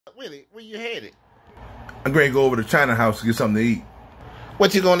Willie, where you headed? I'm going to go over to China House to get something to eat.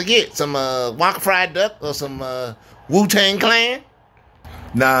 What you gonna get? Some Wonka fried duck or some Wu-Tang Clan?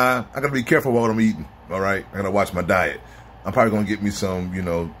 Nah, I got to be careful what I'm eating, all right? I got to watch my diet. I'm probably going to get me some,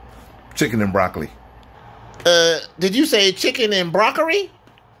 chicken and broccoli. Did you say chicken and broccoli?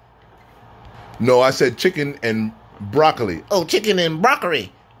 No, I said chicken and broccoli. Oh, chicken and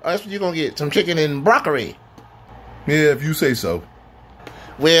broccoli. Oh, that's what you're gonna get, some chicken and broccoli. Yeah, if you say so.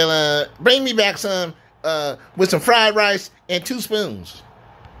 Well, bring me back some with some fried rice and 2 spoons.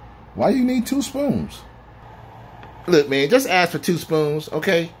 Why you need 2 spoons? Look, man, just ask for 2 spoons,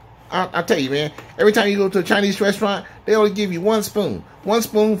 okay? I'll tell you, man. Every time you go to a Chinese restaurant, they only give you 1 spoon. 1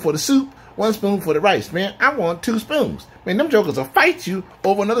 spoon for the soup, 1 spoon for the rice, man. I want 2 spoons. Man, them jokers will fight you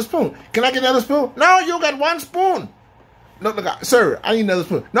over another spoon. Can I get another spoon? No, you got 1 spoon. Look, sir, I need another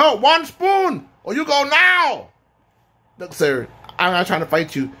spoon. No, 1 spoon, or you go now. Look, sir, I'm not trying to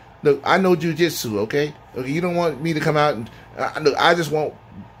fight you. Look, I know jujitsu, okay? Okay, you don't want me to come out and look. I just want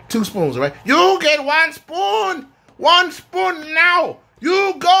 2 spoons, all right? You get 1 spoon. 1 spoon now.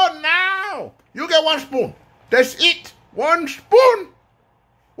 You go now. You get 1 spoon. That's it. 1 spoon.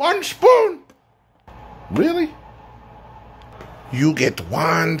 1 spoon. Really? You get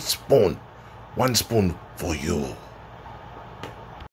 1 spoon. 1 spoon for you.